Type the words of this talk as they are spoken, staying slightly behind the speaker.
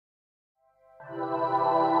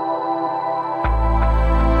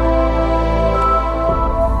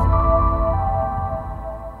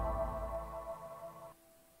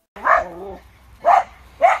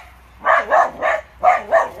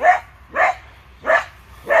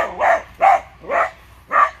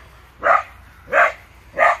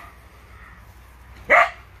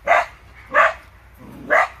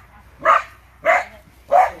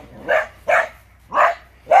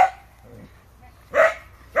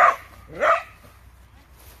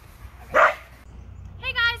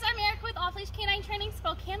Leash K9 Training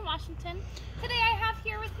Spokane, Washington. Today I have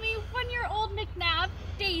here with me 1-year-old McNab,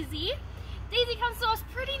 Daisy. Daisy comes to us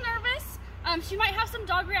pretty nervous. She might have some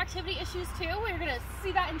dog reactivity issues too. We're going to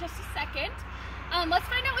see that in just a second. Let's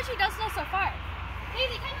find out what she does know so far.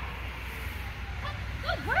 Daisy, come.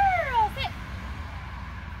 Good girl. Sit.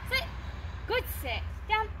 Sit. Good sit.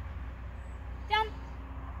 Down. Down.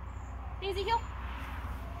 Daisy, heel.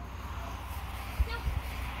 Heel.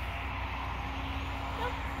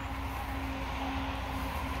 Heel.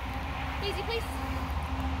 Daisy, please.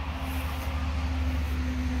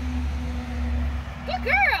 Good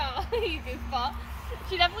girl. You goofball.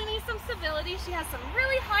 She definitely needs some stability. She has some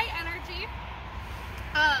really high energy.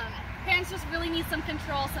 Parents just really need some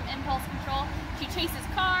control, some impulse control. She chases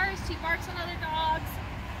cars, she barks on other dogs.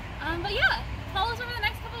 But yeah, follow us over the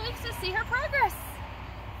next couple of weeks to see her progress.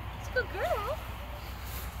 It's a good girl.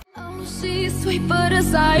 Oh, she's sweet but a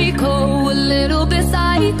psycho, a little bit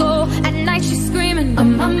psycho. At night she's screaming,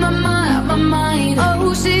 I'm on my mind.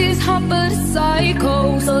 Oh, she's hot but a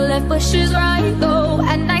psycho, so left but she's right though.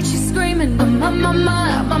 At night she's screaming, I'm on my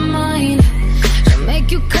mind. She'll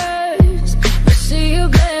make you curse, but she a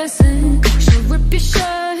blessing. She'll rip your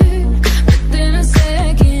shirt, within a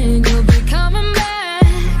second you'll be coming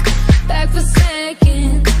back for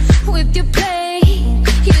second. With your play,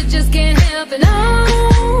 you just can't help it. No,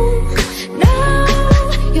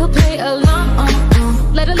 you'll play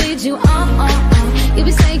along, let her lead you on. You'll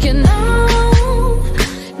be saying no,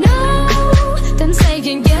 then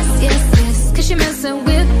saying yes, cause you're messing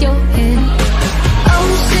with your head. Oh,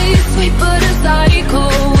 she's sweet but a psycho,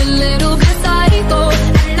 a little bit psycho.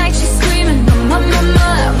 At night she's screaming, I'm on my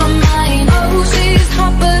mind. Oh, she's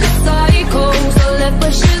hot but a psycho, so left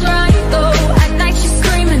but she's right though. At night she's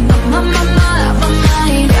screaming, I'm on my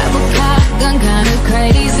mind. Grab a shotgun, kinda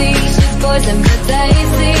crazy. She's poison but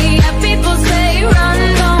tasty. Yeah, people say run,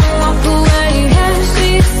 don't walk away. Yeah,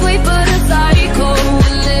 she's sweet but a psycho,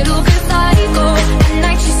 a little bit psycho. At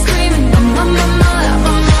night she's screaming, I'm on my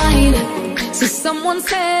mind. So someone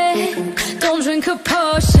said, don't drink her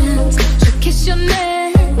potions. She'll kiss your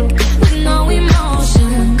neck with no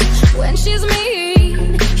emotion. When she's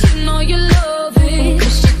mean, you know you love it,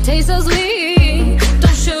 'cause she tastes so sweet.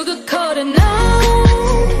 Don't sugarcoat it, no.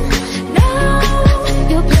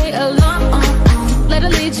 You'll play along, let her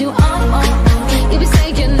lead you on. You'll be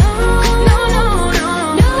saying no.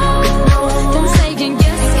 Then saying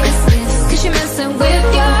yes, 'cause you're messing with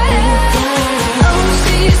your head. Oh,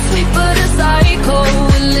 she's sweet but a psycho,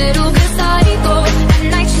 a little bit psycho. At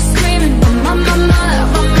night she's screaming, I'm on my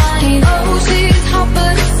mind. Oh, she's hot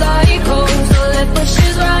but a psycho, so left but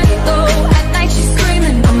she's right though. At night she's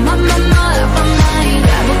screaming, I'm on my mind.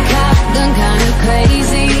 Grab a shotgun, kinda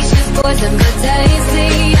crazy. She's poison but tasty.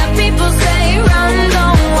 Yeah, people say run,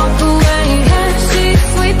 don't walk away. Yeah, she's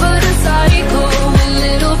sweet but a psycho, a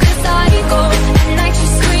little bit psycho. At night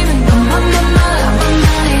she's screaming, I'm on my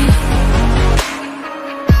mind.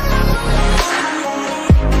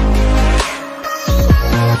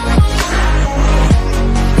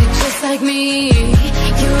 You're just like me,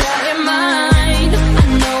 you're out your mind. I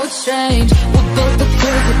know it's strange, we're both the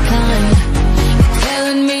perfect kind. You're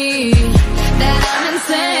telling me that I'm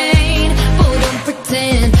insane, but don't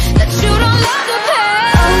pretend that you don't love the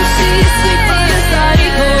pain. Oh, she's sweet but a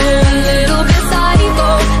psycho, a little bit psycho.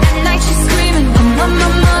 At night she's screaming, I'm on my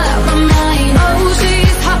mind. Oh,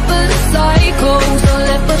 she's hot but a psycho, so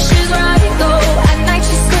left but she's right though. At night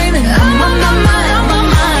she's screaming, I'm on my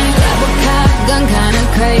mind. Grab a shotgun, kinda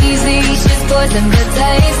crazy. She's poison but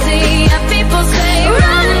tasty. And people say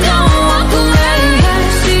run, don't walk away. Yeah,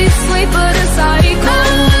 she's sweet but a psycho,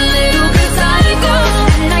 a little bit psycho.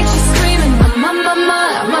 At night she's screaming, I'm on my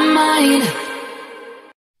mind.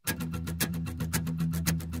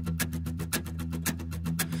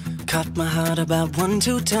 Caught my heart about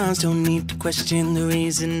 1-2 times. Don't need to question the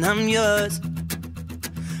reason I'm yours.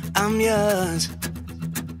 I'm yours.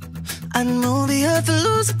 I'd move the earth and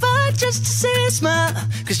lose a fight just to see a smile.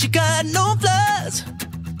 'Cause you got no flaws,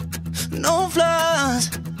 no flaws.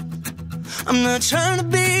 I'm not trying to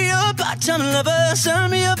be your part-time lover.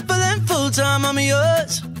 Sign me up for them full-time. I'm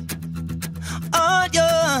yours, all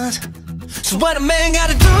yours. So what a man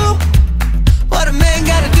gotta do, what a man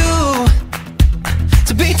gotta do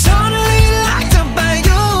to be totally locked up by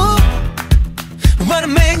you? What a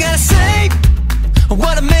man gotta say,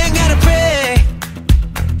 what a man gotta pray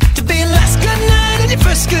to be your last good night and your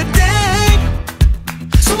first good day.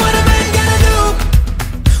 So what a man gotta do,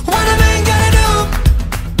 what a man gotta do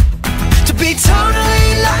to be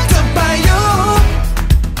totally locked up by you?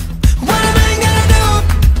 What a man gotta do,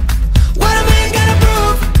 what a man gotta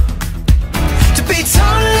prove to be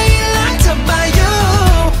totally locked up by you?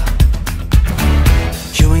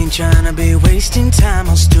 You ain't tryna be wasting time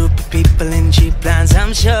on stupid people in cheap lines,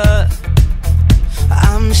 I'm sure,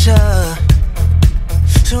 I'm sure.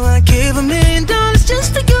 So I gave $1 million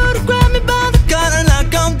just to go to grab me by the collar and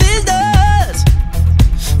knock on these doors,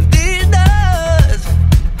 these doors.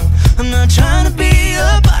 I'm not trying to be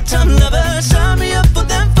a part-time lover, sign me up for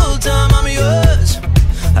them full-time, I'm yours,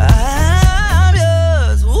 I'm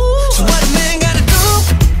yours. Ooh. So what a man gotta do,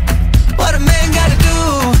 what a man gotta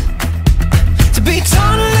do to be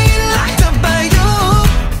totally locked up by you?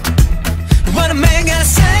 What a man gotta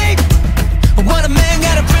say, what a man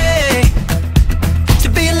gotta pray to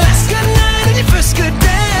be your last good night and your first good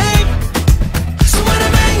day. So what a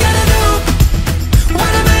man gotta do,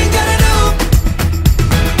 what a man gotta do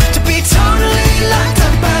to be totally locked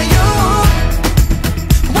up by you?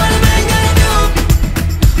 What a man gotta do,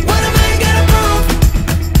 what a man gotta prove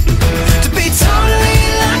to be totally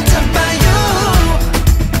locked up by you?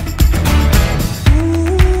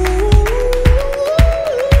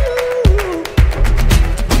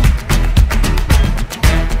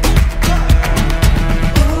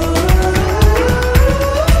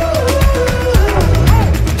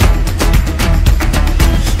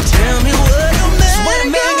 Tell me what a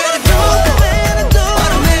man gotta do,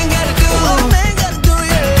 what a man gotta do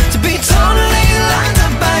to be totally locked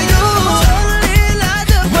up by you?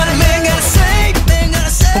 What a man gotta say,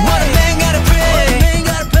 what a man gotta pray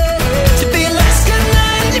to be your last good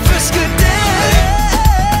night and your first good day.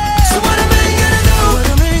 So what a man gotta do,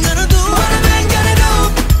 what a man gotta do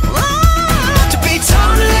to be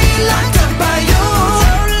totally locked up by you?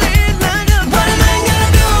 What a man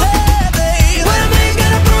gotta do, what a man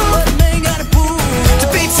gotta prove to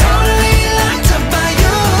be totally locked up by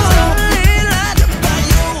you?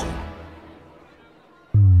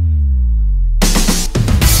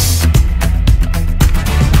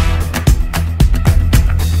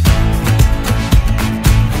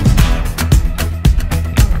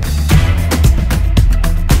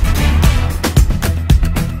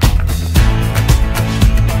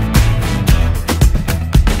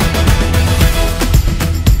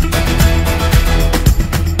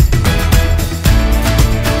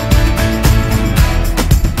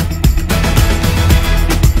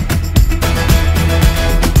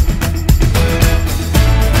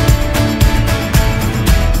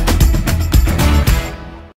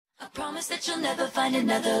 I promise that you'll never find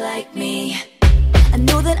another like me. I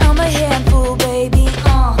know that I'm a handful, baby.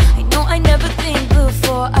 I know I never think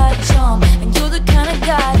before I jump, and you're the kind of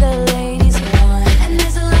guy the ladies want. And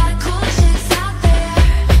there's a lot of cool chicks out there.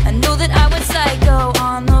 I know that I went psycho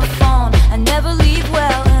on the phone. I never leave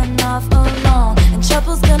well enough alone, and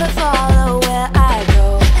trouble's gonna follow where I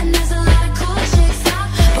go. And there's a lot of cool chicks out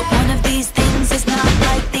there, but one of these things is not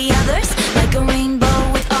like the others. Like a rainbow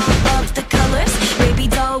with all of the colors, baby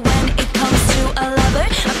doll, when it comes to a lover,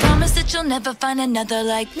 I promise that you'll never find another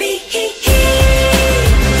like me.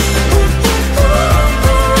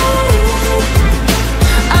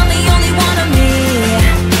 I'm the only one of me,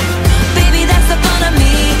 baby, that's the fun of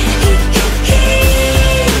me.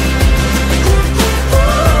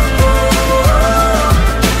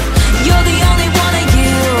 You're the only one of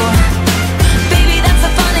you, baby, that's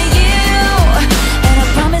the fun of you. And I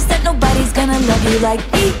promise that nobody's gonna love you like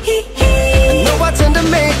me. I know I tend to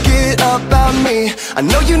make it about me. I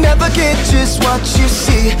know you never get just what you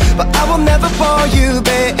see, but I will never bore you,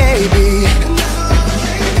 baby.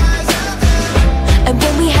 And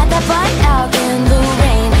when we had that fight out in the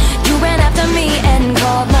rain, you ran after me and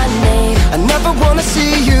called my name. I never wanna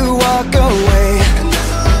see you walk away,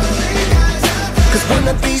 'cause one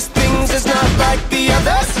of these things is not like the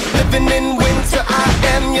others. Living in winter, I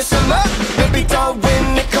am your summer. Baby doll,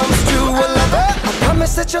 when it comes to a lover, I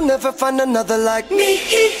promise that you'll never find another like me.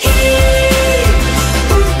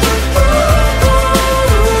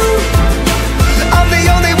 I'm the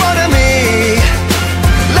only one of me.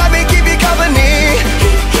 Let me keep you company.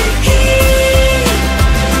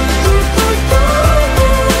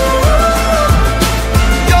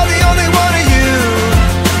 You're the only one of you,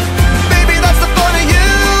 baby, that's the fun of you.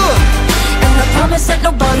 And I promise that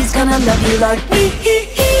nobody's gonna love you like me. Hey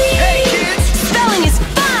kids, Spelling is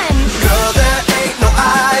fun. girl,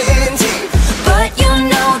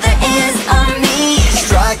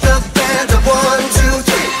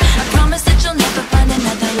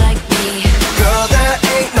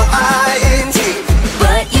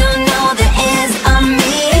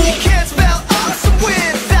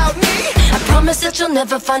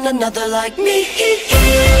 never find another like me.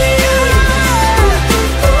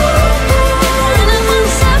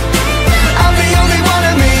 I'm the only one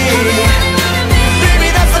of me. Baby,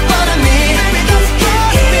 that's the fun of me.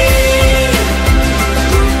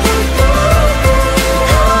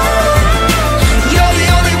 You're the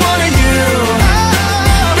only one of you.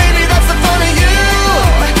 Baby, that's the fun of you.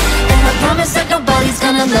 And I promise that nobody's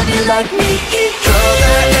gonna love you like me. Girl,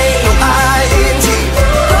 there ain't